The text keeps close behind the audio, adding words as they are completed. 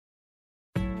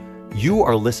You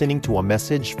are listening to a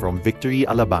message from Victory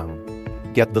Alabang.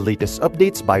 Get the latest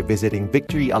updates by visiting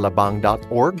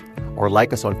victoryalabang.org or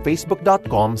like us on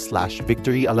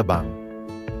facebook.com/victoryalabang.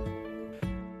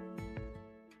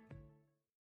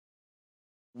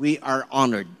 We are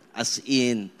honored, as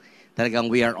in, talagang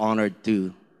we are honored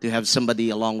to have somebody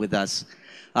along with us.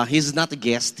 He's not a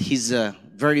guest, he's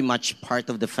very much part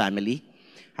of the family.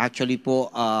 Actually po,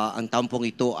 ang taon pong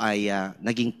ito ay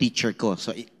naging teacher ko.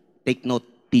 So, take note,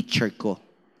 teacher ko.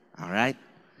 Alright?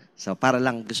 So, para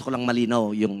lang, gusto ko lang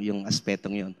malinaw yung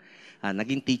aspetong yun.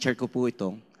 Naging teacher ko po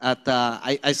ito. At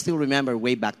I still remember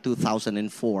way back 2004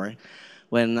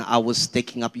 when I was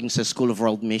taking up yung sa School of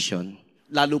World Mission.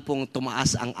 Lalo pong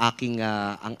tumaas ang aking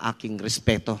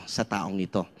respeto sa taong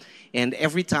ito. And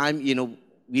every time,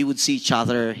 we would see each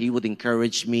other, he would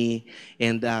encourage me.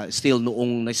 And still,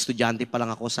 noong estudyante pa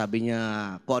lang ako, sabi niya,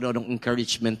 kung ano-anong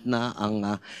encouragement na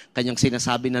ang kanyang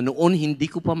sinasabi na noon, hindi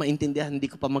ko pa maintindihan,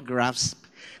 hindi ko pa mag-grasp.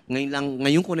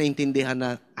 Ngayon ko naintindihan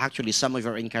na actually some of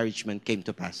your encouragement came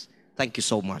to pass. Thank you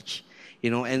so much.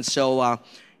 And so,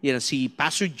 si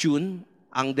Pastor June,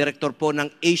 ang director po ng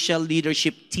Asia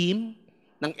Leadership Team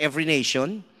ng Every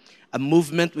Nation, a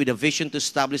movement with a vision to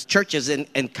establish churches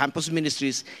and campus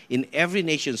ministries in every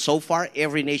nation. So far,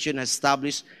 every nation has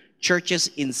established churches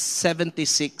in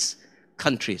 76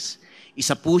 countries.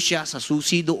 Isa po siya sa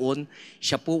susi doon.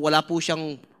 Siya po, wala po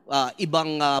siyang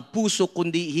ibang puso,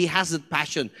 kundi he has that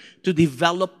passion to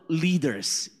develop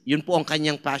leaders. Yun po ang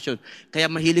kanyang passion.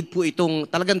 Kaya mahilig po itong,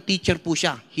 talagang teacher po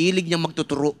siya. Hilig niyang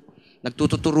magtuturo.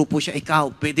 Nagtuturo po siya,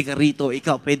 ikaw, pwede ka rito,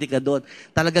 ikaw, pwede ka doon.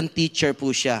 Talagang teacher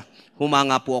po siya.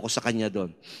 Humanga po ako sa kanya doon.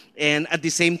 And at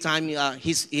the same time,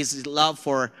 his love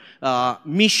for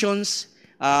missions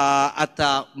at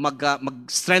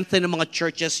mag-strengthen ng mga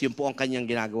churches, yun po ang kanyang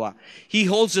ginagawa. He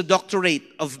holds a doctorate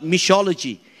of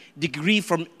missiology, degree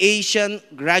from Asian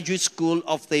Graduate School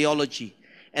of Theology,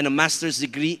 and a master's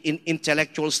degree in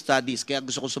intellectual studies. Kaya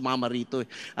gusto ko sumama rito.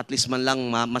 At least man lang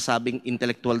masabing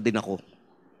intellectual din ako.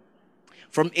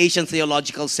 From Asian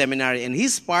Theological Seminary. And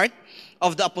he's part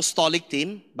of the apostolic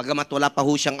team, bagamat wala pa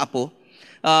ho siyang apo,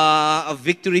 of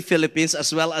Victory Philippines,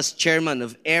 as well as chairman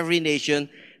of Every Nation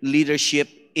Leadership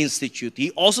Institute.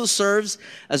 He also serves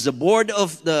as the board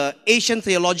of the Asian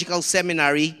Theological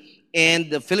Seminary and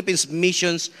the Philippines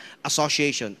Missions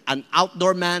Association. An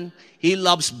outdoor man, he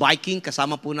loves biking,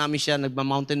 kasama po namin siya,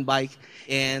 nagma-mountain bike,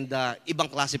 and ibang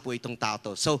klase po itong tao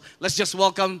to. So let's just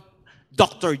welcome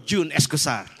Dr. June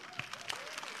Escosar.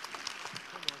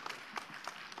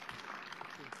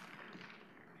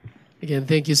 Again,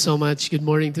 thank you so much. Good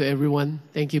morning to everyone.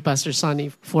 Thank you, Pastor Sonny,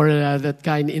 for that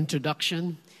kind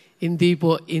introduction. Hindi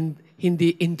po,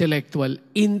 hindi intellectual,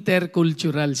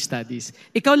 intercultural studies.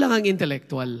 Ikaw lang ang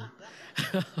intellectual.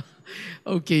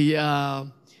 Okay,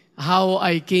 how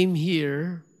I came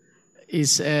here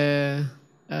is, I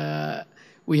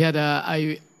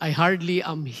hardly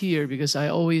am here because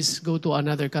I always go to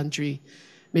another country,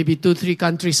 maybe 2-3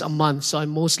 countries a month, so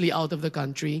I'm mostly out of the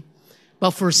country.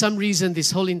 But for some reason,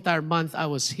 this whole entire month, I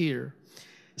was here.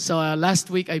 So last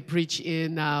week, I preached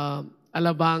in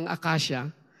Alabang,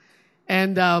 Acacia.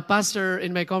 And Pastor,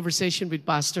 in my conversation with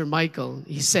Pastor Michael,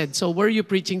 he said, so where are you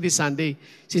preaching this Sunday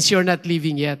since you're not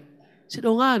leaving yet? I said,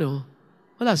 nga, no?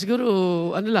 Wala,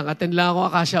 siguro, attend lang ako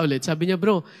Acacia ulit. Sabi niya,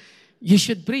 bro, you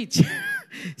should preach.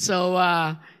 So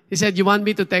he said, you want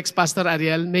me to text Pastor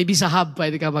Ariel? Maybe sa hub,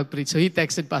 pwede ka mag-preach. So he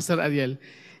texted Pastor Ariel.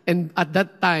 And at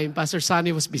that time, Pastor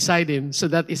Sonny was beside him. So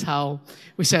that is how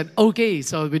we said, okay.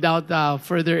 So without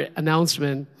further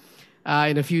announcement,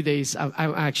 in a few days,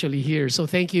 I'm actually here. So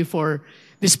thank you for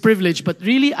this privilege. But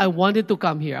really, I wanted to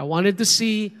come here. I wanted to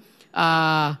see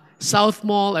South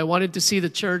Mall. I wanted to see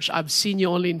the church. I've seen you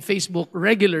only in Facebook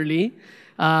regularly.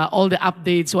 All the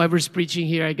updates, whoever's preaching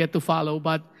here, I get to follow.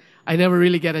 But I never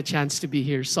really get a chance to be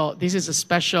here. So this is a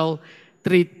special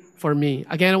treat for me.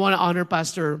 Again, I want to honor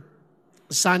Pastor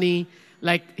Sonny.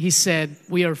 Like he said,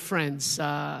 we are friends.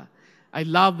 I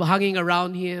love hanging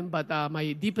around him, but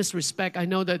my deepest respect, I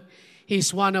know that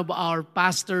he's one of our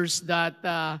pastors that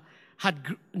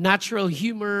had natural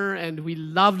humor, and we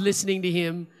love listening to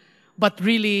him. But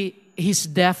really, his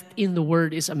depth in the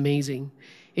Word is amazing.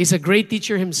 He's a great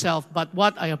teacher himself, but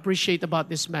what I appreciate about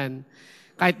this man,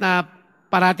 kahit na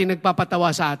parating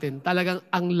nagpapatawa sa atin, talagang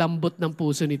ang lambot ng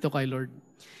puso nito kay Lord.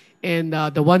 And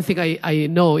the one thing I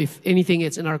know, if anything,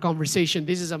 it's in our conversation,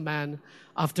 this is a man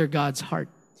after God's heart.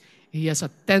 He has a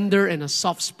tender and a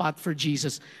soft spot for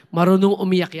Jesus. Marunong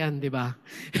umiyak yan, di ba?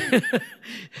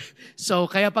 So,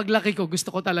 kaya paglaki ko,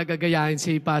 gusto ko talaga gayahin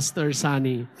si Pastor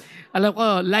Sonny. Alam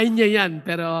ko, line niya yan,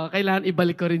 pero kailangan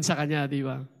ibalik ko rin sa kanya, di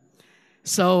ba?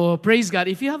 So, praise God.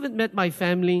 If you haven't met my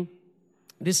family,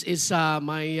 This is on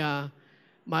my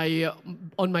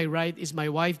right is my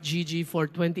wife, Gigi, for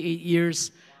 28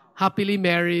 years, happily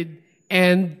married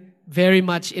and very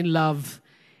much in love.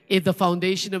 If the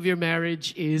foundation of your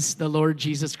marriage is the Lord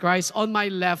Jesus Christ. On my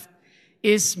left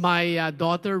is my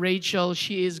daughter, Rachel.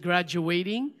 She is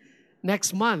graduating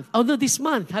next month. Oh, no, this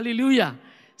month. Hallelujah.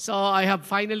 So I have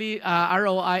finally,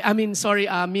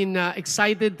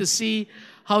 excited to see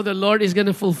how the Lord is going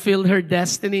to fulfill her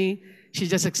destiny. She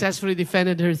just successfully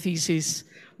defended her thesis.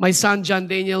 My son, John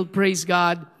Daniel, praise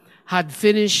God, had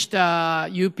finished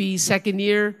UP second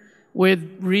year with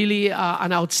really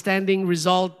an outstanding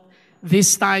result.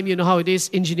 This time, you know how it is,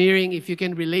 engineering, if you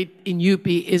can relate in UP,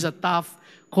 is a tough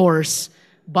course.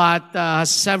 But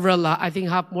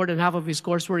more than half of his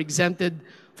course were exempted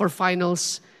for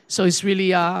finals. So it's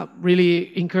really,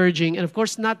 really encouraging. And of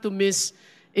course, not to miss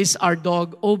is our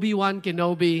dog, Obi-Wan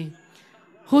Kenobi,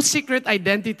 whose secret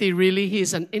identity really, he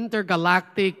is an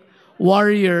intergalactic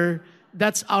warrior.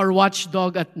 That's our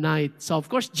watchdog at night. So of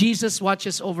course, Jesus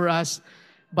watches over us,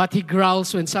 but he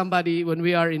growls when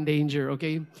we are in danger,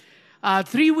 okay?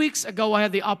 3 weeks ago, I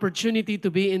had the opportunity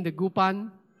to be in the Gupan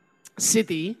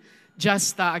city.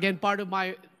 Just, again, part of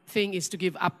my thing is to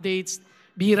give updates.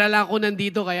 Bihira lang ako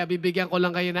nandito, kaya bibigyan ko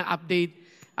lang kayo ng update.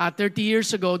 30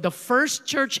 years ago, the first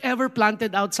church ever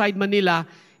planted outside Manila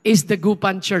is the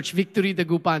Gupan Church, Victory the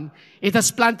Gupan. It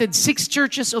has planted 6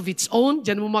 churches of its own.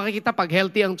 Diyan mo makikita pag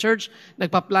healthy ang church,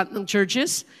 nagpa-plant ng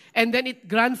churches. And then it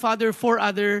grandfathered 4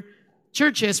 other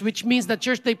churches, which means the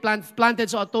church they planted,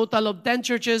 so a total of 10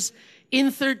 churches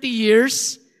in 30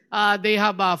 years. They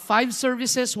have 5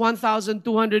 services, 1,250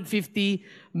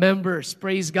 members.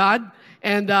 Praise God.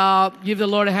 And give the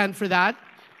Lord a hand for that.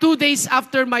 2 days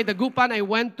after my Dagupan, I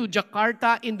went to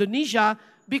Jakarta, Indonesia,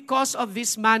 because of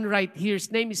this man right here.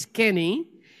 His name is Kenny.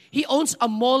 He owns a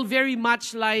mall very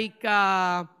much like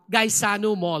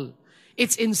Gaisano Mall.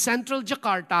 It's in central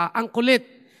Jakarta. Ang kulit.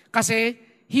 Kasi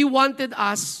he wanted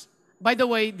us, by the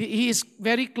way, he is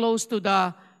very close to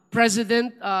the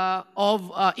President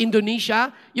of Indonesia.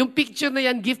 Yung picture na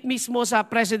yan, gift mismo sa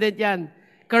President yan.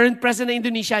 Current President ng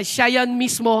Indonesia, siya yan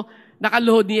mismo,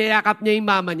 nakaluhod, niyayakap niya yung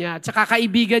mama niya. At saka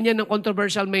kaibigan niya ng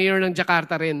controversial mayor ng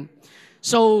Jakarta rin.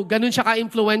 So, ganun siya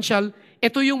ka-influential.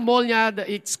 Ito yung mall niya,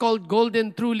 it's called Golden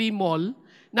Truly Mall.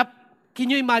 Na, can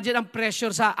you imagine ang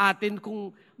pressure sa atin kung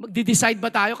magde-decide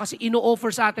ba tayo kasi ino-offer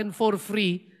sa atin for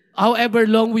free however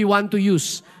long we want to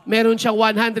use. Meron siyang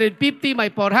 150,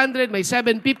 may 400, may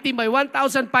 750, may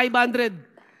 1,500.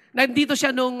 Nandito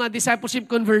siya nung Discipleship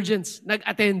Convergence,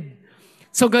 nag-attend.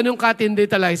 So ganun katindi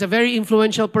talaga. He's a very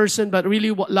influential person but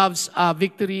really loves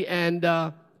Victory and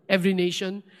every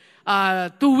nation.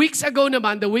 2 weeks ago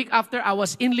naman, the week after, I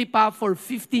was in Lipa for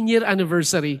 15-year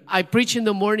anniversary. I preached in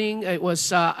the morning. It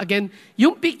was, again,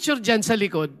 yung picture dyan sa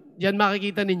likod, dyan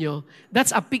makikita ninyo,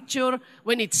 that's a picture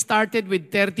when it started with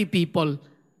 30 people.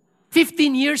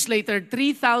 15 years later,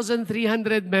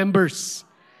 3,300 members.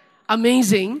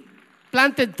 Amazing.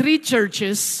 Planted 3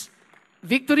 churches,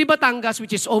 Victory Batangas,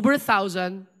 which is over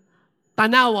 1,000,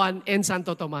 Tanawan, and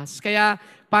Santo Tomas. Kaya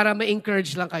para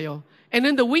ma-encourage lang kayo. And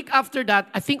then the week after that,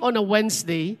 I think on a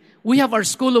Wednesday, we have our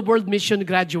School of World Mission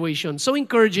graduation. So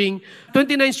encouraging,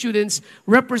 29 students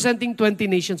representing 20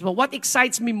 nations. But what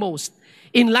excites me most,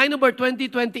 in line of our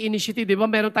 2020 initiative, di ba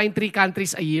meron tayong 3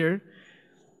 countries a year?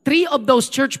 3 of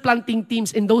those church planting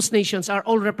teams in those nations are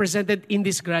all represented in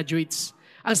these graduates.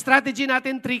 Ang strategy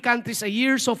natin, 3 countries a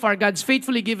year. So far, God's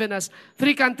faithfully given us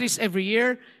 3 countries every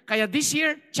year. Kaya this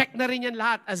year, check na rin yan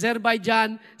lahat.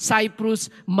 Azerbaijan, Cyprus,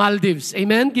 Maldives.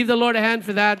 Amen? Give the Lord a hand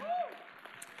for that.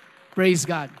 Praise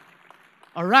God.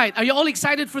 All right. Are you all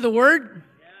excited for the Word?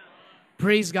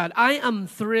 Praise God. I am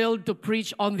thrilled to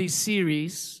preach on this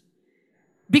series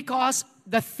because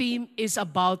the theme is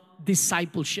about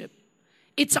discipleship.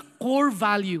 It's a core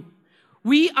value.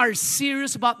 We are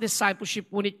serious about discipleship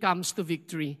when it comes to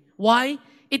Victory. Why?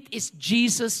 It is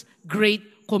Jesus'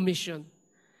 great commission.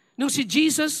 Nung si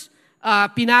Jesus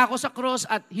pinako sa cross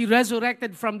at He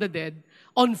resurrected from the dead,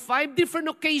 on 5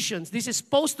 different occasions, this is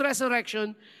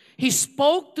post-resurrection, He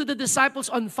spoke to the disciples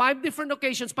on 5 different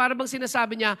occasions para bang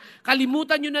sinasabi niya,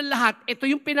 kalimutan nyo ng lahat, ito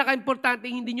yung pinaka-importante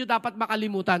hindi nyo dapat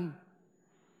makalimutan.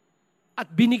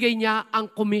 At binigay niya ang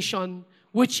commission,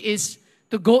 which is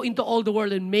to go into all the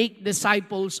world and make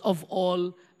disciples of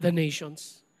all the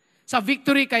nations. Sa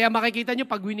Victory, kaya makikita nyo,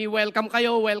 pag wini-welcome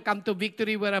kayo, welcome to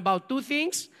Victory, we're about 2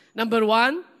 things. Number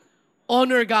 1,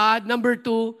 honor God. Number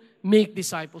 2, make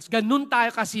disciples. Ganun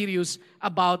tayo ka-serious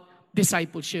about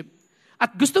discipleship.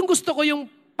 At gustong-gusto ko yung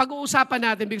pag-uusapan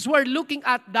natin because we're looking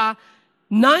at the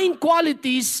 9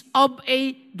 qualities of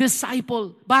a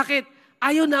disciple. Bakit?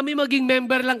 Ayaw namin maging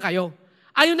member lang kayo.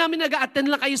 Ayaw namin nag-attend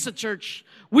lang kayo sa church.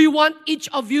 We want each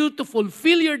of you to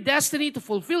fulfill your destiny, to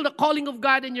fulfill the calling of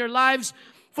God in your lives,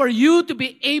 for you to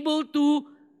be able to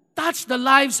touch the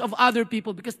lives of other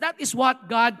people, because that is what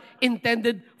God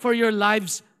intended for your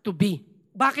lives to be.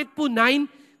 Bakit po 9?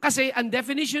 Kasi ang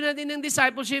definition natin ng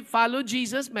discipleship, follow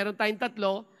Jesus, meron tayong 3.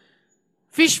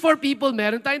 Fish for people,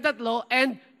 meron tayong 3.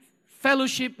 And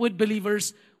fellowship with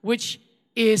believers, which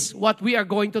is what we are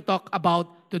going to talk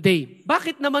about today.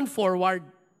 Bakit naman forward?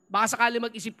 Baka sakali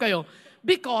mag-isip kayo.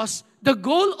 Because the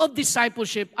goal of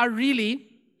discipleship are really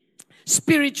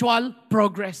spiritual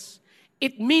progress.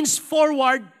 It means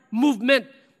forward movement.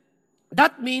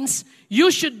 That means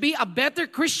you should be a better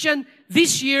Christian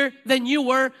this year than you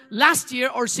were last year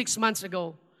or 6 months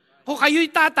ago. Kung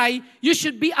kayo'y tatay, you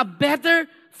should be a better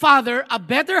father, a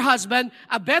better husband,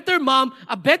 a better mom,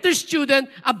 a better student,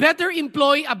 a better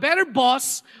employee, a better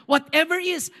boss, whatever it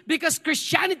is. Because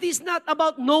Christianity is not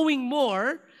about knowing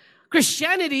more.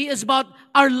 Christianity is about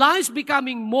our lives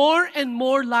becoming more and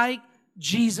more like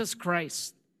Jesus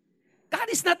Christ. God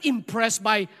is not impressed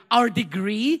by our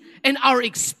degree and our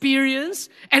experience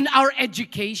and our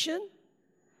education.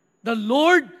 The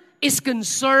Lord is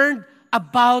concerned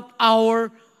about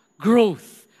our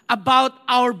growth, about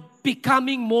our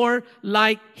becoming more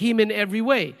like Him in every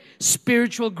way.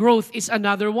 Spiritual growth is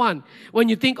another one. When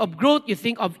you think of growth, you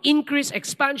think of increase,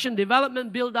 expansion,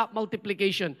 development, build-up,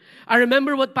 multiplication. I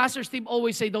remember what Pastor Steve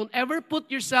always say, don't ever put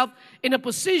yourself in a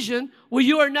position where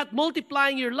you are not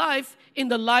multiplying your life in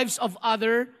the lives of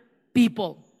other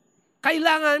people.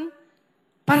 Kailangan,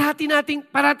 parati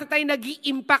tayong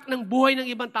nag-i-impact ng buhay ng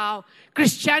ibang tao.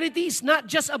 Christianity is not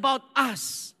just about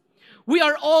us. We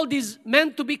are all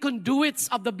meant to be conduits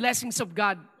of the blessings of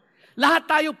God. Lahat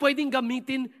tayo pwedeng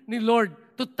gamitin ni Lord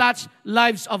to touch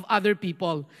lives of other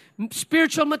people.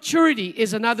 Spiritual maturity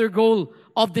is another goal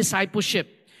of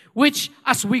discipleship, which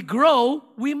as we grow,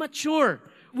 we mature.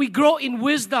 We grow in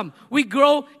wisdom. We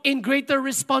grow in greater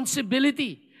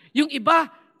responsibility. Yung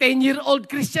iba, 10-year-old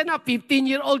Christian na,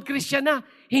 15-year-old Christian na,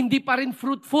 hindi pa rin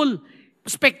fruitful.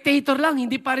 Spectator lang,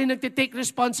 hindi pa rin nagtitake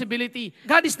responsibility.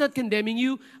 God is not condemning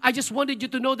you. I just wanted you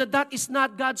to know that that is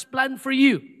not God's plan for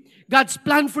you. God's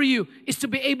plan for you is to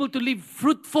be able to live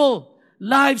fruitful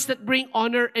lives that bring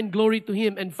honor and glory to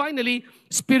Him. And finally,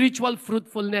 spiritual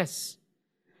fruitfulness.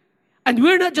 And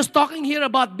we're not just talking here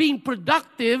about being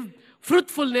productive.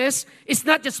 Fruitfulness is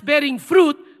not just bearing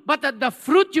fruit, but that the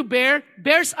fruit you bear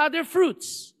bears other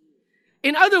fruits.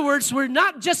 In other words, we're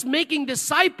not just making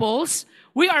disciples,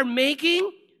 we are making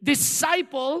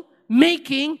disciples.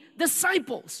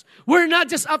 We're not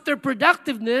just after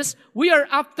productiveness, we are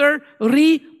after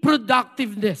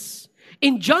reproductiveness.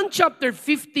 In John chapter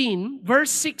 15,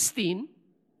 verse 16,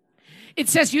 it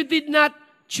says, you did not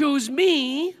choose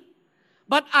me,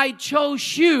 but I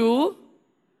chose you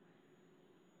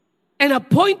and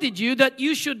appointed you that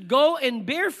you should go and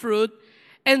bear fruit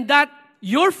and that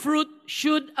your fruit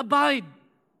should abide.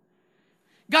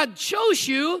 God chose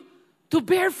you to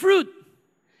bear fruit.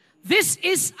 This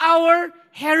is our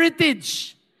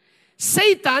heritage.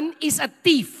 Satan is a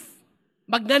thief.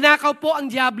 Magnanakaw po ang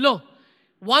diablo.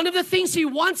 One of the things he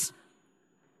wants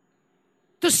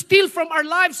to steal from our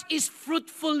lives is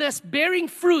fruitfulness, bearing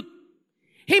fruit.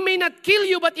 He may not kill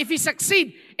you, but if he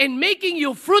succeed in making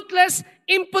you fruitless,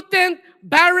 impotent,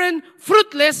 barren,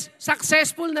 fruitless,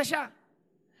 successful na siya.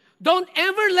 Don't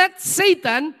ever let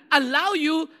Satan allow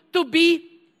you to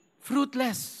be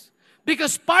fruitless.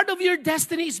 Because part of your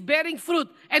destiny is bearing fruit.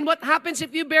 And what happens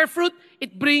if you bear fruit?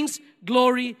 It brings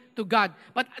glory to God.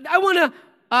 But I want to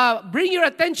bring your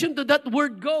attention to that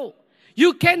word go.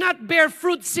 You cannot bear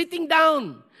fruit sitting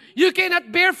down. You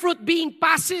cannot bear fruit being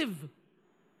passive.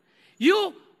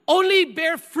 You only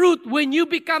bear fruit when you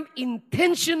become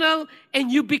intentional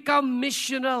and you become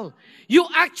missional. You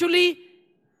actually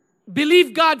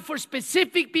believe God for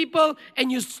specific people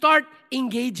and you start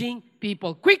engaging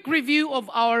people. Quick review of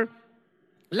our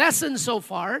lesson so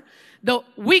far. The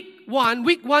week 1,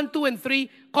 2, and 3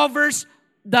 covers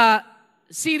the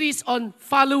series on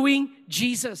following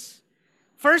Jesus.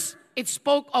 First, it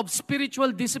spoke of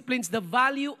spiritual disciplines, the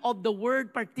value of the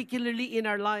Word, particularly in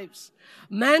our lives.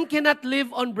 Man cannot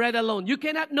live on bread alone. You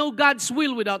cannot know God's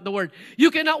will without the Word.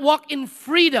 You cannot walk in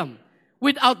freedom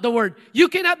without the Word. You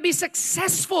cannot be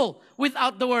successful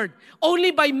without the Word.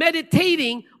 Only by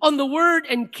meditating on the Word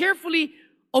and carefully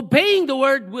obeying the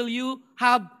Word will you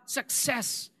have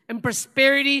success and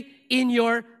prosperity in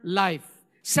your life.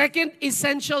 Second,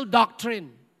 essential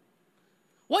doctrine.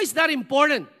 Why is that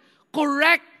important?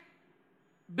 Correct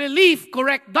belief,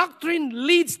 correct doctrine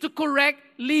leads to correct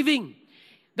living.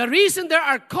 The reason there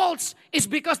are cults is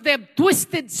because they have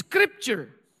twisted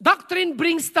Scripture. Doctrine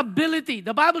brings stability.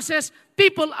 The Bible says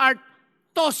people are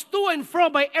tossed to and fro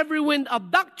by every wind of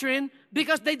doctrine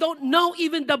because they don't know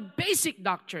even the basic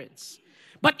doctrines.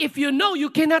 But if you know,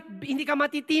 hindi ka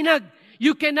matitinag.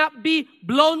 You cannot be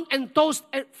blown and tossed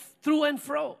through and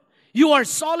fro. You are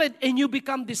solid and you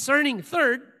become discerning.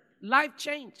 Third, life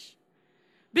change.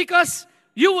 Because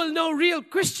you will know real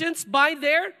Christians by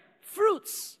their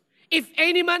fruits. If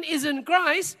any man is in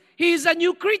Christ, he is a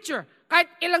new creature. Kahit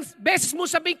ilang beses mo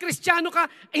sabing Kristiyano ka,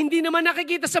 hindi naman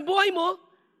nakikita sa buhay mo,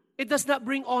 it does not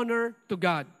bring honor to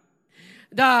God.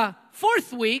 The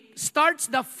fourth week starts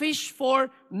the fish for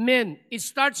men. It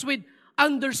starts with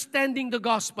understanding the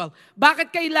gospel.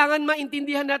 Bakit kailangan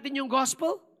maintindihan natin yung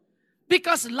gospel?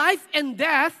 Because life and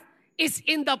death is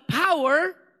in the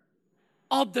power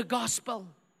of the gospel.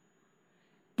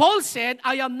 Paul said,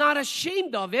 I am not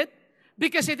ashamed of it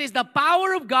because it is the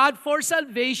power of God for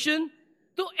salvation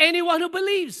to anyone who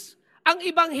believes. Ang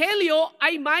ebanghelyo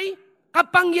ay may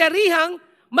kapangyarihang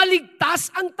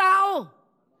maligtas ang tao.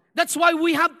 That's why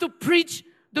we have to preach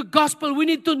the gospel. We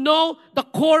need to know the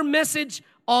core message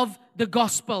of the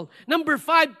gospel. Number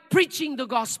 5, preaching the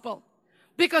gospel.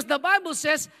 Because the Bible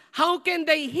says, how can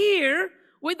they hear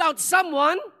without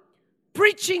someone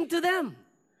preaching to them?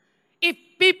 If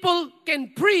people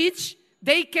can preach,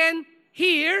 they can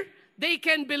hear, they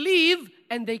can believe,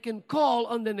 and they can call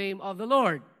on the name of the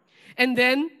Lord. And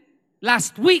then,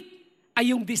 last week,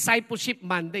 ay yung Discipleship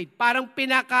Mandate. Parang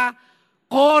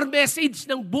pinaka-core message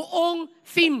ng buong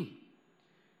theme.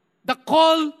 The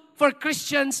call for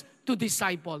Christians to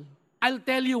disciple. I'll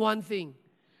tell you one thing.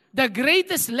 The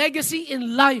greatest legacy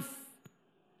in life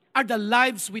are the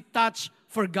lives we touch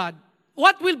for God.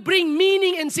 What will bring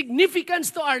meaning and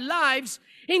significance to our lives,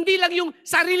 hindi lang yung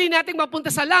sarili nating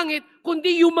mapunta sa langit,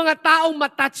 kundi yung mga taong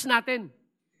matouch natin.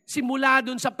 Simula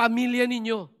dun sa pamilya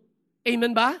ninyo.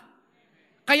 Amen ba?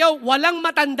 Kaya walang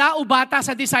matanda o bata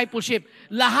sa discipleship.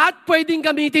 Lahat pwedeng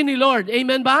gamitin ni Lord.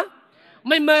 Amen ba?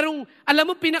 May merong, alam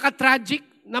mo, pinaka-tragic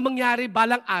na mangyari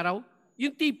balang araw,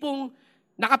 yung tipong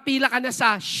nakapila ka na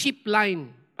sa sheep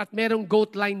line at merong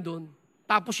goat line doon.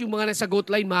 Tapos yung mga nasa goat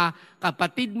line, mga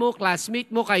kapatid mo, classmate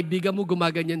mo, kaibigan mo,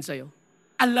 gumaganyan sa'yo.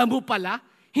 Alam mo pala,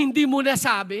 hindi mo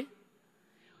nasabi,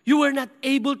 you were not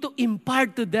able to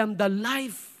impart to them the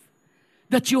life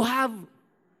that you have.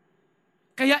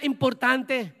 Kaya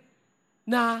importante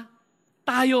na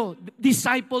tayo,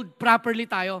 discipled properly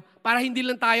tayo, para hindi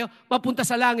lang tayo mapunta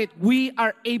sa langit, we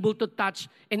are able to touch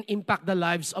and impact the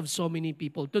lives of so many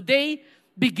people. Today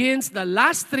begins the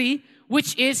last 3,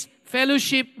 which is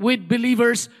fellowship with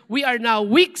believers. We are now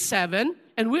week 7,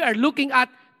 and we are looking at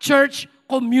church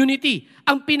community.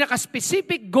 Ang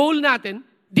pinaka-specific goal natin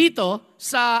dito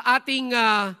sa ating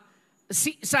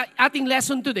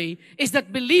lesson today is that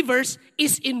believers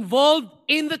is involved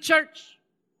in the church.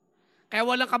 Kaya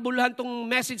walang kabuluhan tong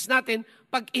message natin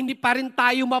pag hindi pa rin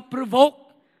tayo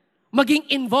ma-provoke maging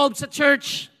involved sa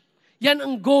church. Yan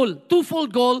ang goal,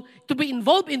 twofold goal, to be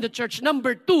involved in the church.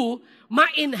 Number 2,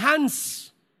 ma-enhance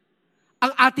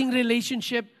ang ating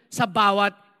relationship sa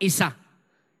bawat isa.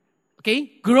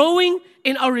 Okay? Growing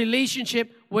in our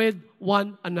relationship with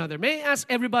one another. May I ask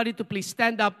everybody to please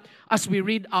stand up as we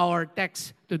read our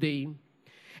text today.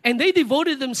 And they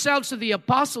devoted themselves to the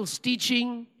apostles'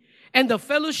 teaching and the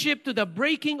fellowship, to the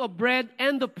breaking of bread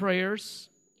and the prayers.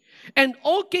 And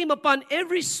all came upon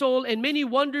every soul, and many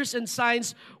wonders and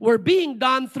signs were being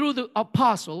done through the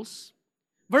apostles.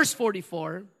 Verse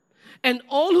 44, and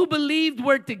all who believed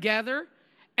were together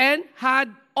and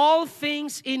had all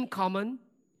things in common.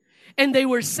 And they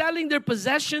were selling their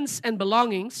possessions and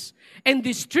belongings and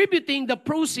distributing the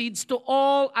proceeds to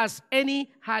all as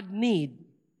any had need.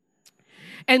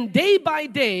 And day by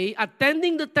day,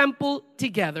 attending the temple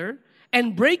together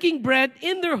and breaking bread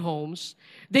in their homes,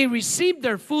 they received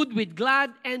their food with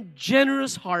glad and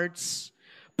generous hearts,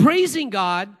 praising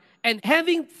God and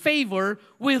having favor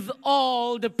with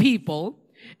all the people.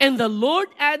 And the Lord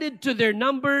added to their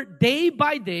number day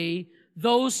by day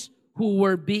those who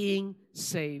were being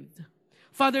saved.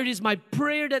 Father, it is my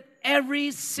prayer that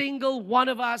every single one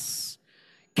of us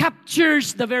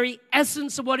captures the very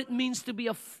essence of what it means to be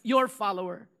your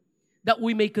follower, that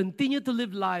we may continue to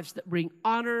live lives that bring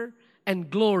honor and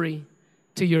glory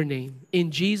to your name.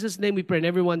 In Jesus' name we pray, and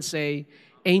everyone say,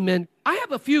 amen. I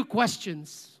have a few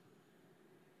questions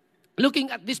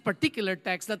looking at this particular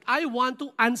text that I want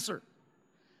to answer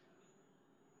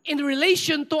in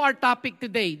relation to our topic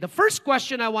today. The first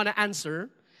question I want to answer,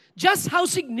 just how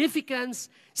significant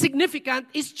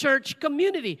is church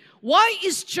community? Why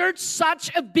is church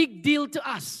such a big deal to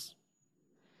us?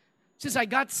 Since I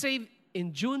got saved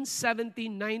in June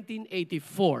 17,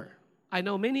 1984, I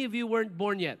know many of you weren't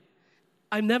born yet.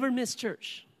 I've never missed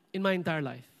church in my entire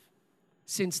life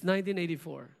since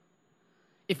 1984.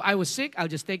 If I was sick, I'll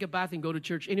just take a bath and go to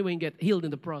church anyway and get healed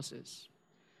in the process.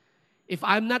 If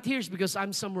I'm not here, it's because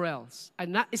I'm somewhere else.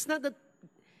 That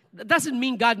doesn't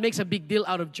mean God makes a big deal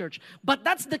out of church. But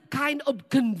that's the kind of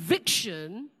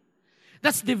conviction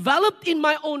that's developed in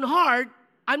my own heart.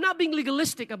 I'm not being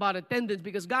legalistic about attendance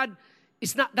because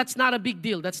that's not a big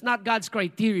deal. That's not God's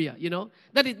criteria, you know.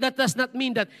 That does not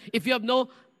mean that if you have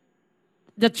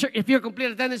if you're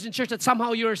complete attendance in church, that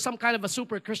somehow you're some kind of a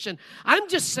super Christian. I'm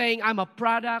just saying I'm a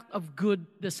product of good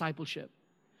discipleship.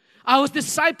 I was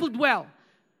discipled well.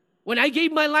 When I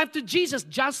gave my life to Jesus,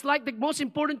 just like the most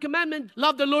important commandment,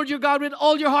 love the Lord your God with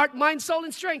all your heart, mind, soul,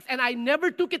 and strength. And I never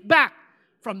took it back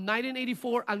from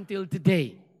 1984 until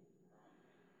today.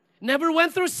 Never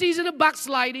went through a season of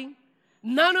backsliding.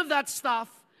 None of that stuff.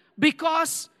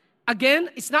 Because, again,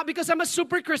 it's not because I'm a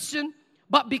super Christian,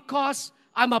 but because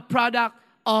I'm a product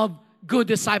of good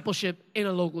discipleship in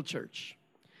a local church.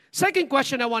 Second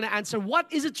question I want to answer,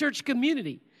 what is a church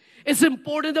community? It's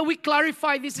important that we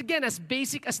clarify this again, as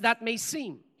basic as that may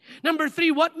seem. Number 3,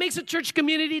 what makes a church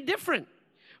community different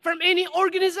from any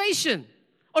organization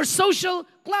or social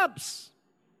clubs?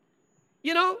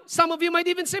 You know, some of you might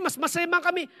even say, mas masaya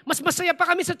pa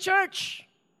kami sa church.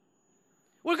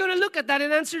 We're going to look at that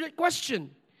and answer that question.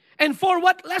 And 4,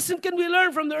 what lesson can we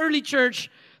learn from the early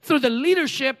church through the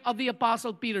leadership of the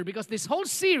Apostle Peter? Because this whole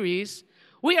series,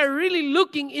 we are really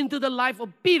looking into the life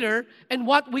of Peter and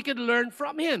what we could learn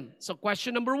from him. So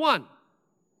question number 1.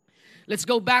 Let's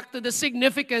go back to the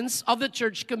significance of the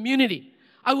church community.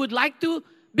 I would like to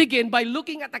begin by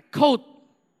looking at a quote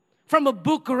from a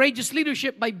book, Courageous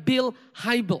Leadership, by Bill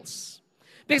Hybels.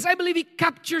 Because I believe he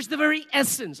captures the very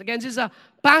essence. Again, he's a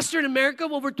pastor in America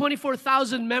of over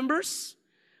 24,000 members,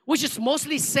 which is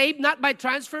mostly saved not by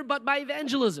transfer but by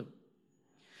evangelism.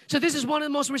 So this is one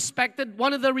of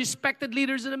the respected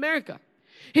leaders in America.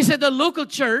 He said the local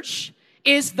church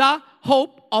is the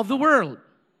hope of the world.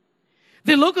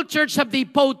 The local church have the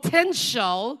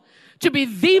potential to be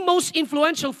the most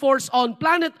influential force on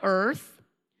planet Earth.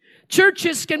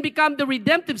 Churches can become the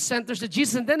redemptive centers that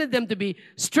Jesus intended them to be,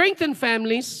 strengthen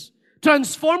families,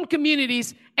 transform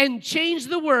communities, and change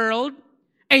the world,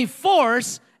 a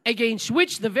force against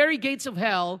which the very gates of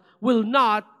hell will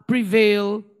not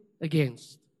prevail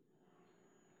against.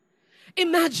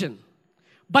 Imagine,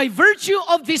 by virtue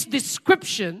of this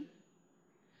description,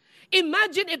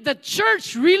 imagine if the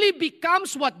church really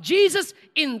becomes what Jesus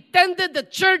intended the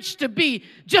church to be.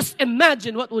 Just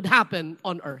imagine what would happen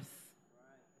on earth.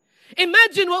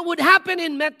 Imagine what would happen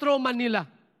in Metro Manila.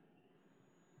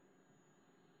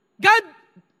 God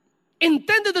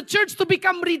intended the church to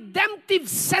become redemptive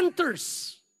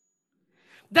centers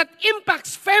that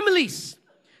impacts families,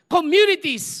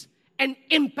 communities, and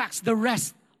impacts the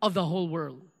rest of the whole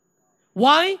world.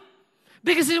 Why?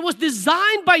 Because it was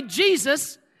designed by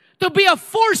Jesus to be a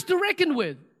force to reckon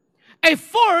with. A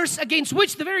force against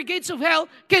which the very gates of hell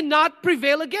cannot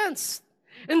prevail against.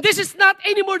 And this is not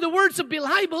anymore the words of Bill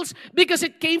Hybels, because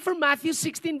it came from Matthew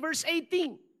 16 verse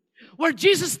 18. Where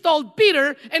Jesus told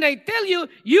Peter, and I tell you,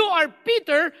 you are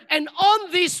Peter, and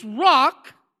on this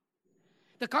rock.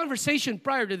 The conversation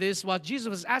prior to this was Jesus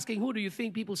was asking, who do you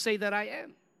think people say that I am?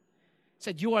 He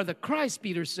said, you are the Christ,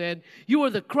 Peter said. You are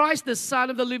the Christ, the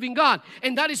Son of the living God.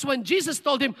 And that is when Jesus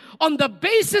told him, on the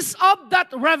basis of that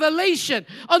revelation,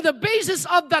 on the basis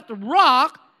of that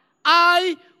rock,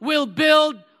 I will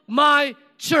build my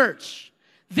church.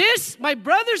 This, my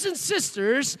brothers and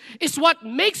sisters, is what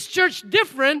makes church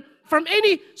different from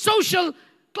any social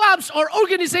clubs or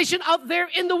organization out there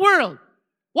in the world.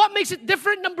 What makes it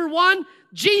different? Number 1,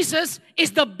 Jesus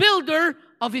is the builder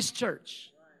of His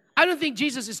church. I don't think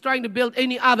Jesus is trying to build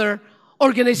any other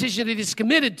organization that He's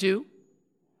committed to,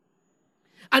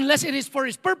 unless it is for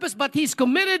His purpose, but He's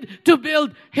committed to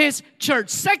build His church.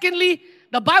 Secondly,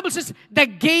 the Bible says the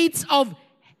gates of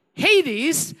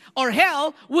Hades or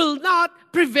hell will not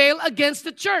prevail against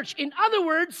the church. In other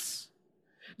words,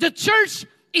 the church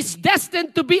is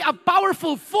destined to be a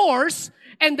powerful force,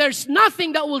 and there's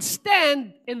nothing that will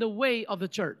stand in the way of the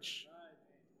church.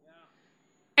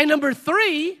 And number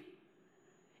 3,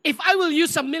 if I will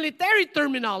use some military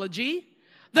terminology,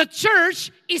 the church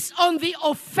is on the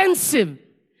offensive,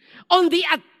 on the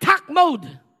attack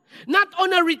mode, not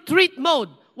on a retreat mode.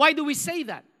 Why do we say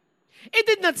that? It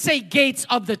did not say gates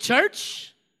of the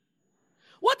church.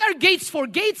 What are gates for?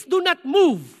 Gates do not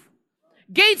move.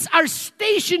 Gates are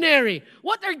stationary.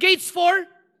 What are gates for?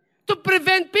 To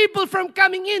prevent people from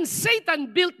coming in.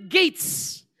 Satan built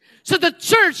gates so the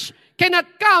church cannot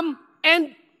come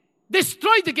and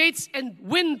destroy the gates, and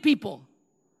win people.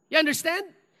 You understand?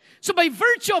 So by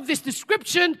virtue of this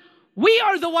description, we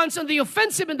are the ones on the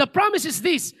offensive, and the promise is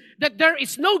this, that there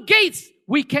is no gates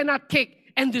we cannot kick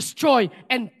and destroy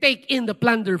and take in the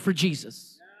plunder for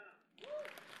Jesus.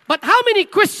 But how many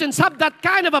Christians have that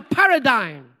kind of a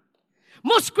paradigm?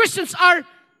 Most Christians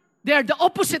they are the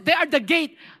opposite. They are the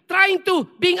gate,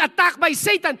 being attacked by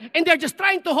Satan, and they're just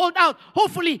trying to hold out.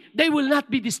 Hopefully, they will not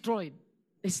be destroyed.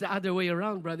 It's the other way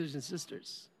around, brothers and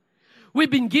sisters. We've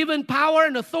been given power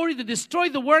and authority to destroy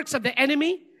the works of the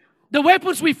enemy. The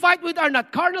weapons we fight with are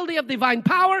not carnal, they have divine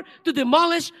power to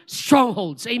demolish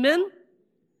strongholds. Amen?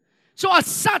 So as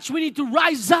such, we need to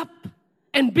rise up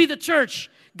and be the church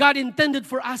God intended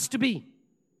for us to be.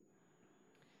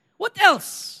 What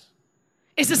else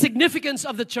is the significance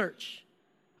of the church?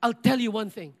 I'll tell you one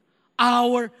thing.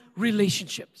 Our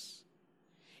relationships.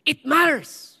 It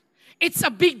matters. It's a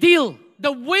big deal.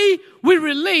 The way we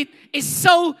relate is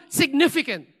so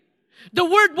significant. The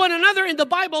word one another in the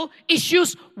Bible is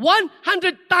used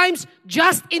 100 times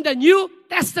just in the New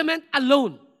Testament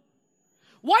alone.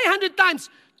 Why 100 times?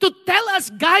 To tell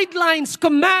us guidelines,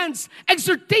 commands,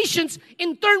 exhortations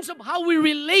in terms of how we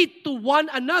relate to one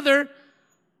another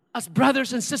as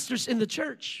brothers and sisters in the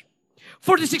church.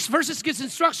 46 verses gives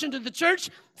instruction to the church.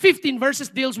 15 verses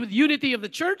deals with unity of the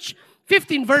church.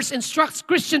 15 verse instructs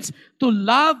Christians to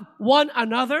love one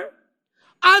another.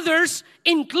 Others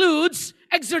includes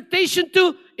exhortation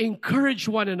to encourage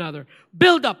one another,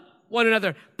 build up one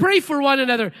another, pray for one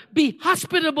another, be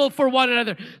hospitable for one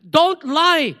another. Don't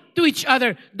lie to each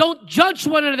other. Don't judge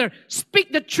one another.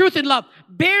 Speak the truth in love.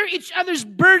 Bear each other's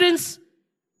burdens.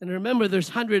 And remember, there's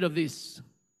 100 of these.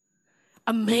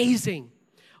 Amazing.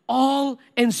 All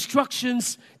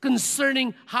instructions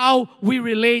concerning how we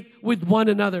relate with one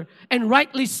another. And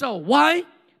rightly so. Why?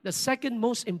 The second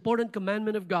most important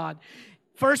commandment of God.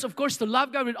 First, of course, to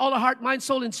love God with all our heart, mind,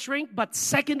 soul, and strength. But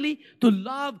secondly, to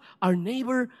love our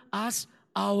neighbor as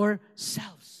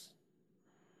ourselves.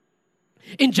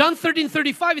 In John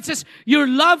 13:35, it says, your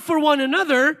love for one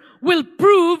another will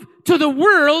prove to the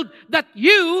world that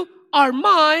you are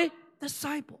my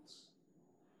disciples.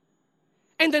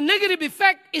 And the negative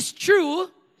effect is true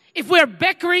if we are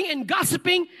bickering and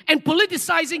gossiping and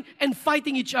politicizing and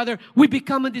fighting each other. We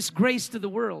become a disgrace to the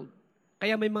world.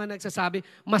 Kaya may mga nagsasabi,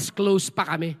 mas close pa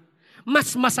kami.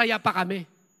 Mas masaya pa kami.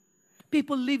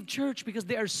 People leave church because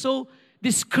they are so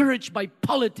discouraged by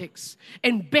politics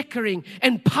and bickering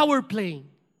and power playing.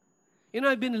 You know,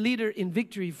 I've been a leader in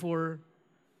Victory for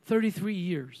 33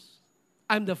 years.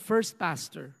 I'm the first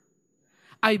pastor.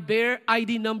 I bear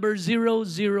ID number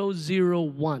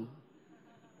 0001.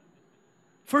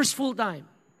 First full time.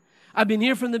 I've been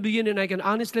here from the beginning, and I can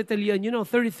honestly tell you, and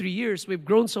 33 years, we've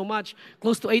grown so much,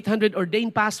 close to 800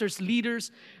 ordained pastors,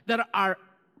 leaders that are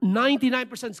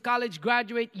 99% college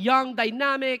graduate, young,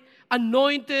 dynamic,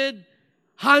 anointed,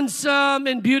 handsome,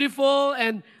 and beautiful,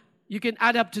 and you can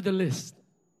add up to the list.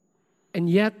 And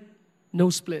yet, no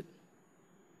split.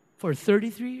 For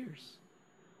 33 years.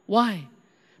 Why?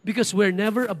 Because we're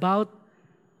never about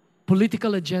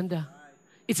political agenda.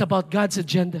 It's about God's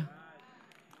agenda.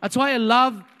 That's why I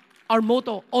love our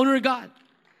motto, honor God.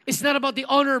 It's not about the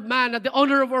honor of man, not the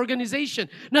honor of organization,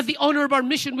 not the honor of our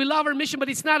mission. We love our mission, but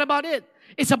it's not about it.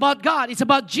 It's about God. It's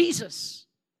about Jesus.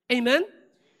 Amen?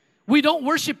 We don't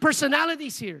worship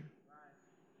personalities here.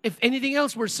 If anything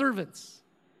else, we're servants.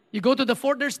 You go to the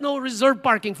fort, there's no reserved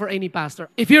parking for any pastor.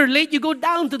 If you're late, you go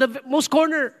down to the most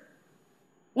corner.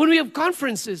 When we have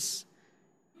conferences,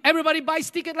 everybody buys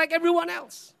ticket like everyone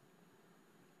else.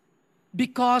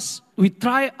 Because we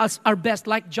try our best,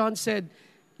 like John said,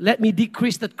 let me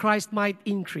decrease that Christ might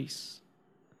increase.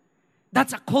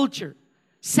 That's a culture,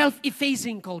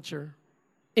 self-effacing culture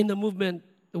in the movement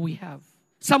that we have.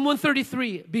 Psalm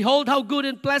 133, behold how good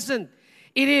and pleasant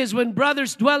it is when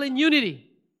brothers dwell in unity.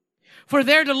 For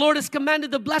there the Lord has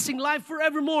commanded the blessing life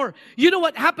forevermore. You know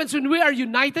what happens when we are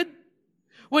united?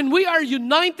 When we are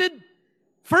united,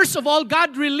 first of all,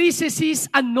 God releases His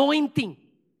anointing.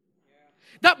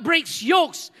 That breaks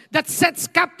yokes, that sets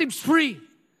captives free.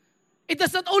 It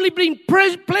does not only bring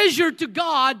pleasure to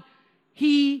God,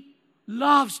 He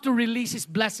loves to release His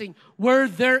blessing where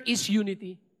there is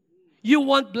unity. You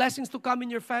want blessings to come in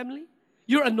your family?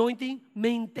 Your anointing,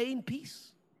 maintain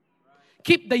peace.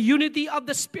 Keep the unity of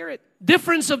the Spirit.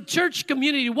 Difference of church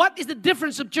community. What is the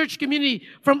difference of church community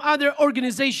from other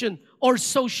organization or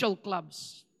social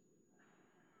clubs?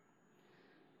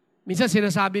 Minsan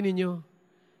sinasabi ninyo,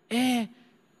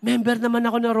 member naman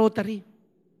ako ng Rotary.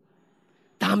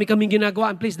 Dami kaming ginagawa.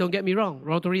 And please don't get me wrong.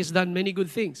 Rotary has done many good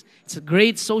things. It's a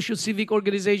great social civic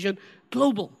organization,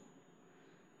 global.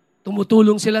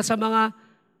 Tumutulong sila sa mga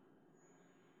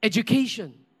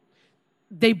education.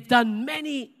 They've done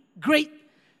many great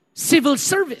civil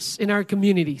service in our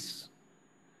communities.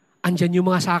 Andyan yung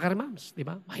mga soccer moms, di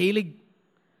ba? Mahilig.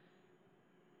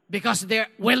 Because their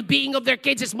well-being of their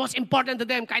kids is most important to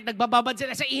them. Kahit nagbababad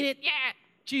sila sa init, yeah,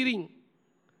 cheering.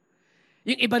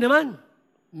 Yung iba naman,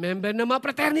 member ng mga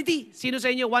fraternity. Sino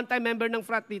sa inyo one-time member ng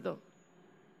frat dito?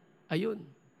 Ayun.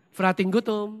 Frating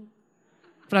gutom,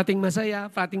 frating masaya,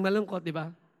 frating malungkot, di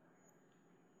ba?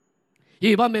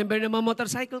 Yung iba, member ng mga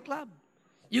motorcycle club.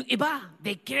 Yung iba,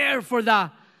 they care for the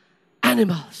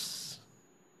animals.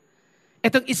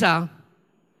 Etong isa,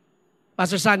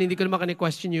 Pastor San, hindi ko naman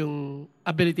question yung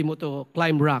ability mo to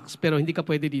climb rocks, pero hindi ka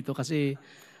pwede dito kasi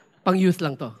pang youth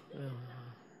lang to.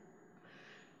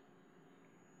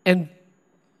 And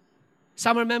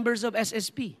some are members of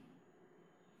SSP.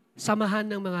 Samahan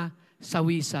ng mga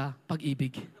sawi sa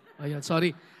pag-ibig. Ayun,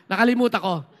 sorry. Nakalimutan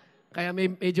ko. Kaya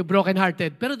medyo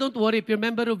broken-hearted. Pero don't worry, if you're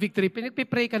member of Victory,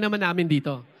 pinagpipray ka naman namin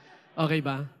dito. Okay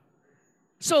ba?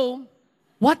 So,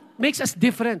 what makes us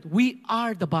different? We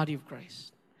are the body of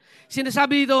Christ.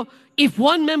 Sinasabi dito, if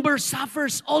one member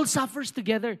suffers, all suffers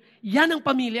together. Yan ang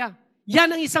pamilya.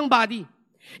 Yan ang isang body.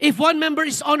 If one member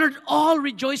is honored, all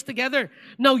rejoice together.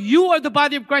 Now, you are the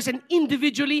body of Christ and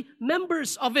individually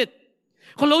members of it.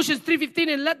 Colossians 3:15,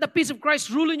 and let the peace of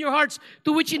Christ rule in your hearts,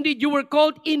 to which indeed you were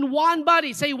called in one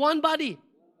body. Say one body.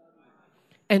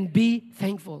 And be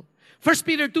thankful. 1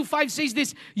 Peter 2:5 says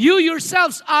this, you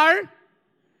yourselves are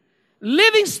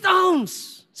living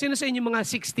stones. Sino sa inyo mga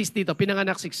 60s dito?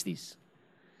 Pinanganak 60s.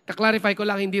 Kaklarify ko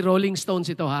lang, hindi rolling stones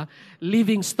ito ha.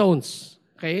 Living stones.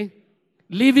 Okay?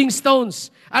 Living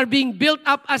stones are being built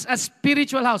up as a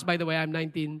spiritual house. By the way, I'm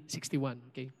 1961.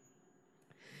 Okay?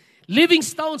 Living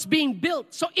stones being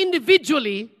built. So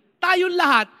individually, tayong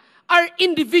lahat are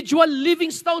individual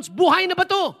living stones. Buhay na ba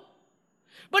to?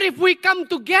 But if we come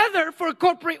together for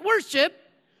corporate worship,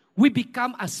 we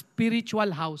become a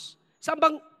spiritual house. Saan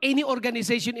bang any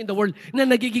organization in the world na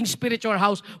nagiging spiritual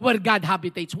house where God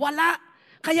habitates? Wala.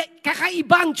 Kaya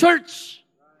kakaiba ang church.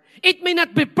 It may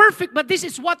not be perfect, but this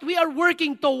is what we are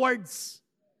working towards.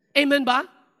 Amen ba?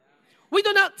 We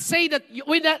do not say that,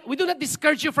 we do not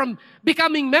discourage you from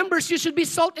becoming members. You should be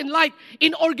salt and light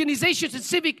in organizations and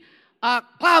civic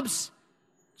clubs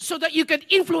so that you can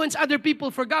influence other people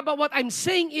for God. But what I'm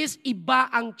saying is, iba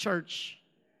ang church.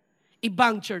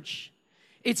 Iba ang church.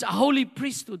 It's a holy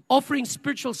priesthood, offering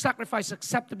spiritual sacrifice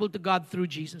acceptable to God through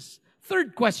Jesus.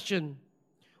 Third question,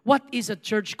 what is a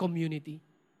church community?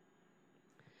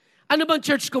 Ano bang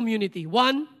church community?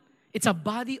 One, it's a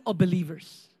body of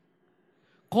believers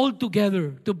called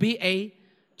together to be a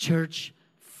church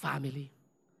family.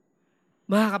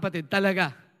 Mga kapatid,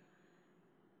 talaga,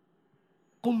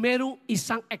 kung merong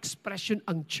isang expression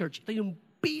ang church, ito yung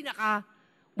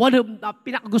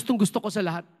pinaka-gustong-gusto ko sa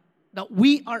lahat, that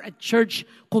we are a church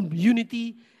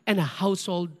community and a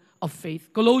household of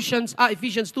faith.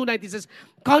 Ephesians 2:19 says,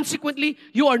 consequently,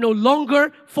 you are no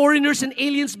longer foreigners and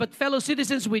aliens, but fellow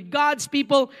citizens with God's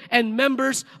people and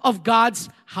members of God's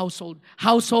household.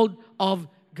 Household of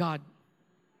God.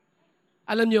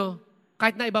 Alam nyo,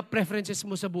 kahit na iba preferences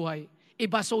mo sa buhay,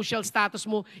 iba social status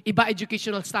mo, iba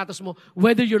educational status mo,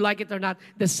 whether you like it or not,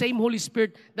 the same Holy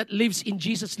Spirit that lives in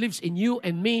Jesus lives in you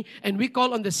and me, and we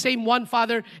call on the same one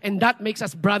Father, and that makes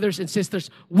us brothers and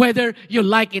sisters, whether you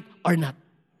like it or not.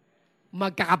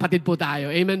 Magkakapatid po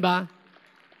tayo. Amen ba?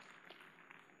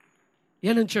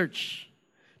 Yan ang church.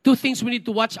 Two things we need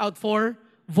to watch out for.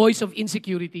 Voice of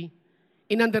insecurity.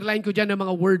 In-underline ko dyan ng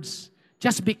mga words.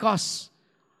 Just because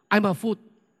I'm a foot.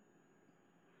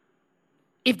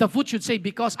 If the foot should say,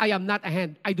 because I am not a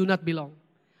hand, I do not belong.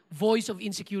 Voice of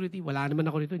insecurity. Wala naman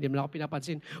ako rito. Hindi naman ako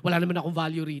pinapansin. Wala naman akong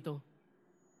value rito.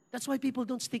 That's why people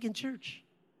don't stick in church.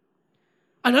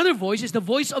 Another voice is the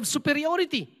voice of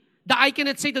superiority. The eye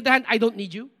cannot say to the hand, I don't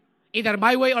need you. Either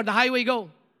my way or the highway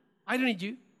go. I don't need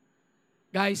you.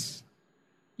 Guys,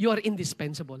 you are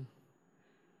indispensable.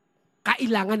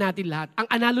 Kailangan natin lahat. Ang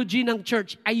analogy ng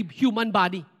church ay human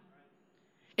body.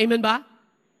 Amen ba?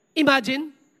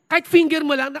 Imagine, kahit finger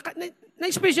mo lang,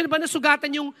 na-special ba nasugatan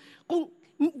yung, kung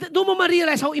doon mo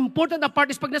ma-realize how important the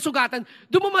part is pag nasugatan,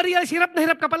 doon mo ma-realize, hirap na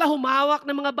hirap ka pala humawak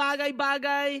ng mga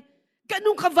bagay-bagay.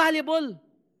 Ganun ka-valuable.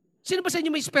 Sino ba sa inyo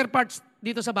may spare parts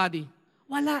dito sa body?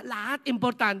 Wala. Lahat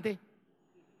importante.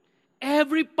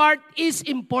 Every part is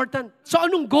important. So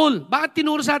anong goal? Bakit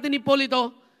tinuro sa atin ni Paul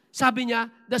ito? Sabi niya,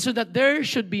 so that there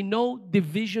should be no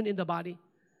division in the body.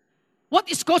 What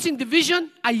is causing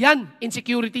division? Ayan,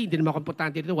 insecurity. Hindi naman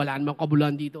importante dito. Wala namang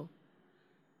kabuluhan dito.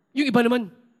 Yung iba naman,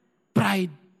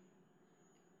 pride.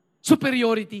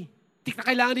 Superiority. Di ka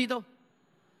kailangan dito.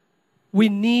 We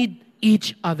need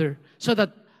each other so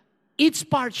that each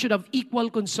part should have equal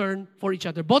concern for each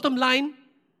other. Bottom line,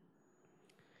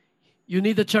 you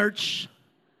need the church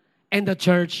and the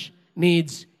church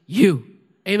needs you.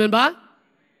 Amen ba?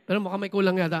 Pero mukhang may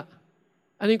kulang yata.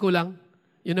 Ano yung kulang?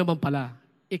 Yun naman pala,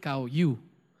 ikaw, you,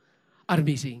 are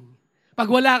missing. Pag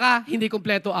wala ka, hindi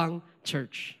kompleto ang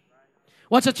church.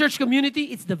 What's a church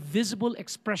community? It's the visible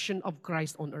expression of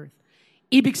Christ on earth.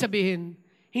 Ibig sabihin,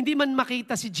 hindi man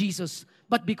makita si Jesus,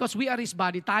 but because we are His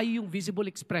body, tayo yung visible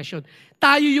expression.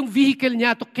 Tayo yung vehicle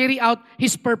niya to carry out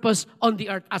His purpose on the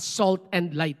earth as salt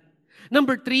and light.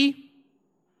 Number 3,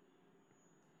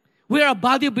 we are a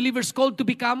body of believers called to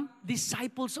become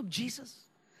disciples of Jesus.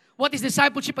 What is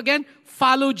discipleship again?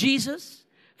 Follow Jesus,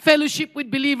 fellowship with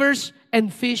believers,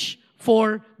 and fish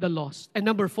for the lost. And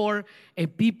number 4, a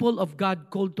people of God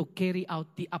called to carry out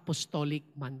the apostolic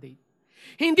mandate.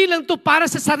 Hindi lang to para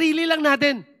sa sarili lang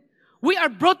natin. We are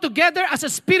brought together as a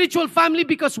spiritual family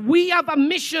because we have a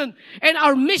mission. And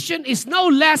our mission is no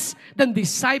less than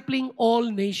discipling all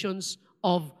nations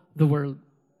of the world.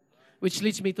 Which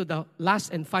leads me to the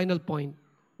last and final point,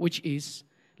 which is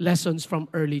lessons from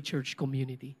early church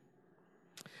community.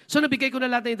 So nabigay ko na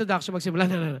lahat ng introduction. Magsimula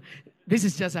na. This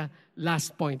is just a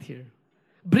last point here.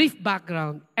 Brief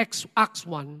background, Acts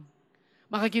 1.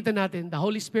 Makikita natin, the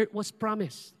Holy Spirit was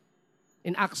promised.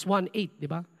 In Acts 1:8, di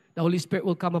ba? The Holy Spirit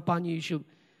will come upon you.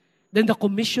 Then the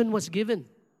commission was given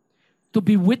to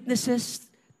be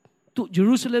witnesses to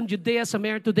Jerusalem, Judea,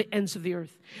 Samaria, to the ends of the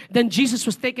earth. Then Jesus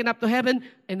was taken up to heaven,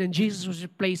 and then Jesus was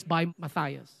replaced by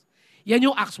Matthias. Yan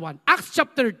yung Acts 1. Acts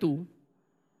chapter 2,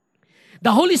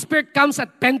 the Holy Spirit comes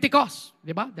at Pentecost.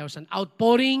 Di ba? There was an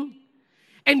outpouring.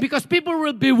 And because people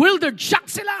were bewildered, shocked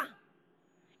sila.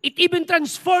 It even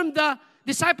transformed the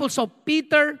disciples. So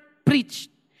Peter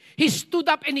preached. He stood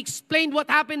up and explained what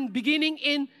happened beginning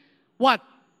in what?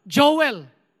 Joel.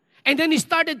 And then he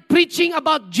started preaching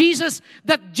about Jesus,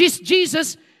 that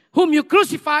Jesus whom you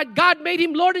crucified, God made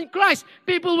him Lord in Christ.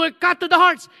 People were cut to the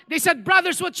hearts. They said,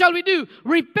 brothers, what shall we do?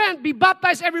 Repent, be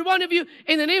baptized, every one of you,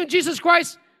 in the name of Jesus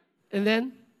Christ. And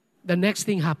then, the next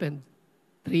thing happened.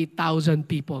 3,000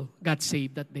 people got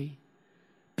saved that day.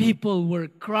 People were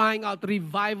crying out,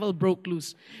 revival broke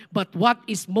loose. But what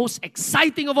is most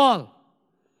exciting of all,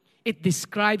 it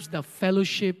describes the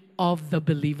fellowship of the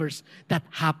believers that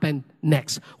happened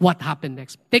next. What happened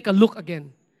next? Take a look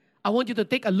again. I want you to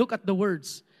take a look at the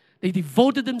words. They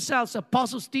devoted themselves,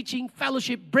 apostles' teaching,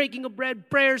 fellowship, breaking of bread,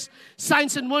 prayers,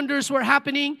 signs and wonders were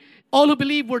happening. All who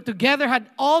believed were together, had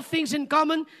all things in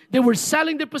common. They were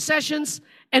selling their possessions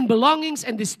and belongings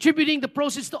and distributing the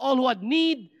proceeds to all who had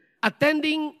need,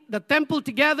 attending the temple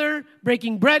together,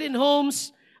 breaking bread in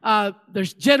homes.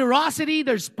 There's generosity,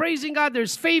 there's praising God,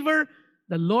 there's favor.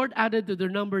 The Lord added to their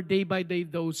number day by day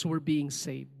those who were being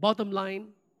saved. Bottom line,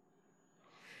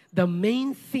 the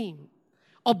main theme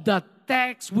of the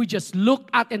text we just looked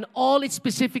at in all its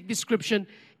specific description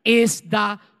is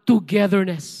the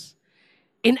togetherness.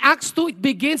 In Acts 2,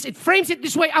 it frames it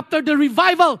this way after the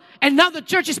revival. And now the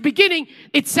church is beginning.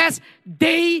 It says,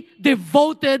 they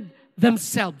devoted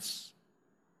themselves.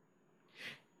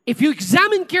 If you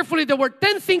examine carefully, there were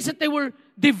 10 things that they were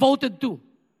devoted to.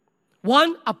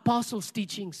 1, apostles'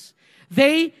 teachings.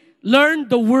 They learned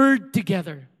the word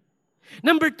together.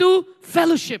 Number 2,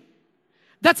 fellowship.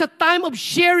 That's a time of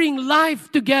sharing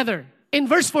life together. In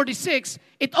verse 46,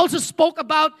 it also spoke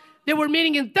about they were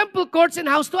meeting in temple courts and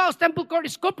house to house. Temple court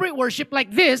is corporate worship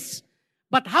like this,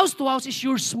 but house to house is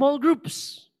your small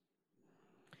groups.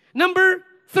 Number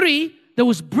 3, there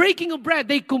was breaking of bread.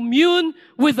 They commune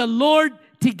with the Lord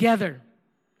together.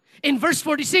 In verse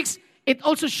 46, it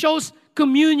also shows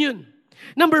communion.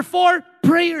 Number 4,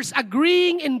 prayers,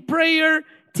 agreeing in prayer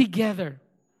together.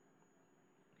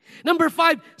 Number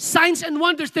 5, signs and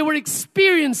wonders. They were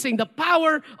experiencing the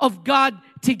power of God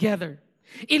together.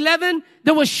 11,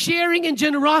 there was sharing and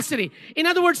generosity. In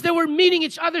other words, they were meeting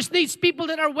each other's needs. People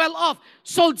that are well off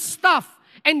sold stuff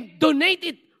and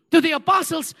donated to the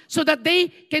apostles so that they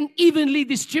can evenly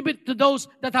distribute to those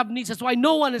that have needs. That's why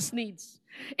no one has needs.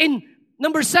 In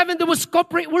number 7, there was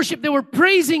corporate worship. They were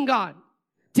praising God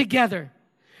together.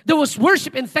 There was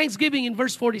worship and thanksgiving in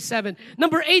verse 47.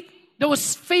 Number 8, there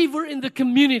was favor in the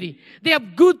community. They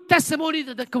have good testimony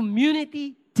to the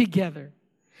community together.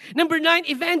 Number 9,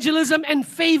 evangelism and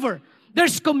favor.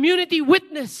 There's community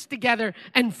witness together.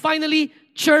 And finally,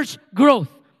 church growth.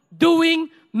 Doing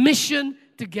mission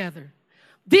together.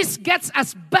 This gets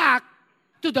us back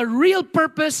to the real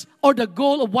purpose or the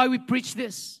goal of why we preach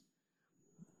this.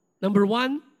 Number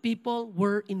 1, people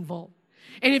were involved.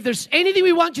 And if there's anything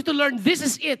we want you to learn, this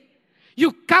is it.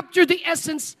 You capture the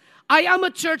essence I am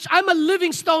a church. I'm a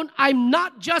living stone. I'm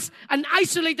not just an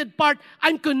isolated part.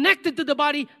 I'm connected to the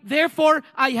body. Therefore,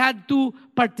 I had to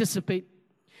participate.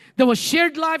 There was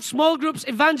shared life, small groups,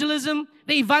 evangelism.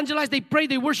 They evangelized, they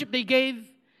prayed, they worshiped, they gave.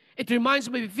 It reminds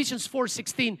me of Ephesians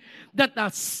 4:16 that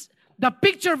the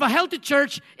picture of a healthy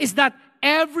church is that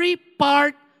every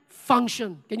part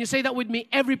function. Can you say that with me?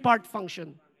 Every part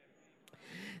function.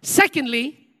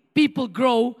 Secondly, people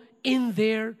grow in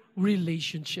their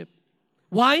relationship.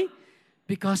 Why?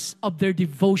 Because of their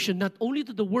devotion, not only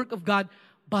to the work of God,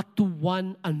 but to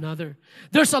one another.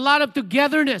 There's a lot of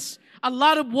togetherness, a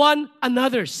lot of one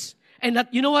another's. And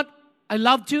that, you know what? I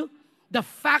love to. The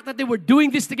fact that they were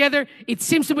doing this together, it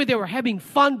seems to me they were having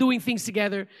fun doing things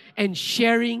together and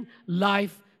sharing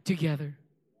life together.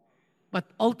 But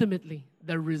ultimately,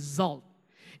 the result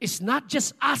is not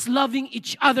just us loving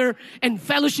each other and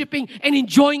fellowshipping and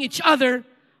enjoying each other.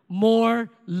 More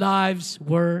lives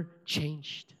were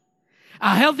changed.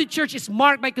 A healthy church is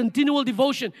marked by continual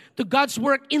devotion to God's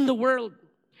work in the world.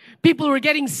 People were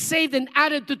getting saved and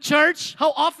added to church.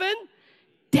 How often?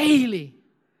 Daily.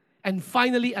 And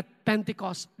finally, at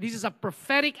Pentecost, this is a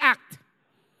prophetic act.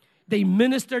 They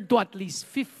ministered to at least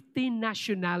 50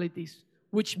 nationalities,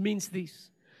 which means this.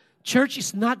 Church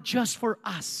is not just for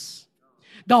us.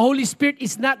 The Holy Spirit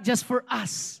is not just for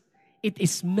us. It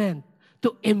is meant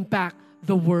to impact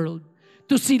the world,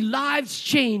 to see lives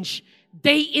change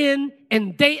day in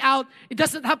and day out. It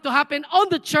doesn't have to happen on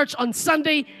the church on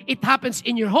Sunday. It happens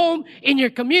in your home, in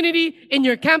your community, in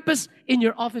your campus, in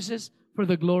your offices for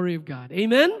the glory of God.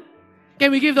 Amen?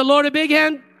 Can we give the Lord a big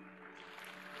hand?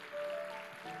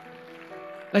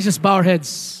 Let's just bow our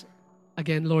heads.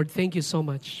 Again, Lord, thank you so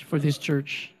much for this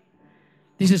church.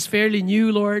 This is fairly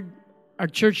new, Lord. Our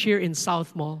church here in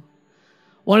South Mall,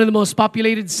 one of the most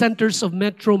populated centers of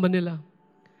Metro Manila.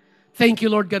 Thank you,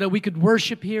 Lord God, that we could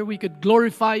worship here, we could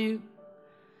glorify you.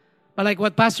 But like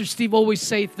what Pastor Steve always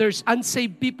says, if there's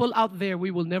unsaved people out there, we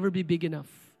will never be big enough.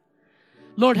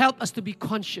 Lord, help us to be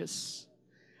conscious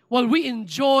while we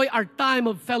enjoy our time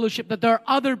of fellowship that there are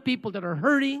other people that are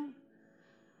hurting.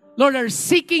 Lord, are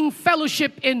seeking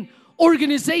fellowship in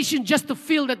organization just to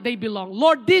feel that they belong.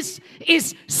 Lord, this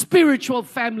is spiritual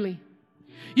family.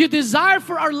 You desire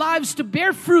for our lives to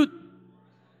bear fruit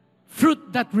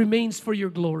that remains for your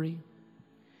glory.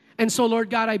 And so, Lord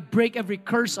God, I break every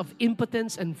curse of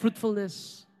impotence and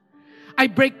fruitfulness. I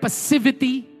break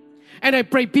passivity. And I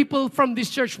pray people from this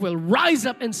church will rise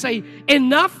up and say,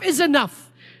 enough is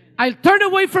enough. I turn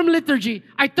away from liturgy.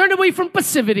 I turn away from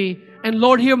passivity. And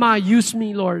Lord, here I use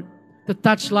me, Lord, to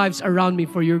touch lives around me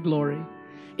for your glory.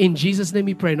 In Jesus' name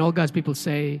we pray. And all God's people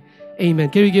say,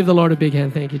 amen. Can we give the Lord a big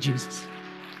hand? Thank you, Jesus.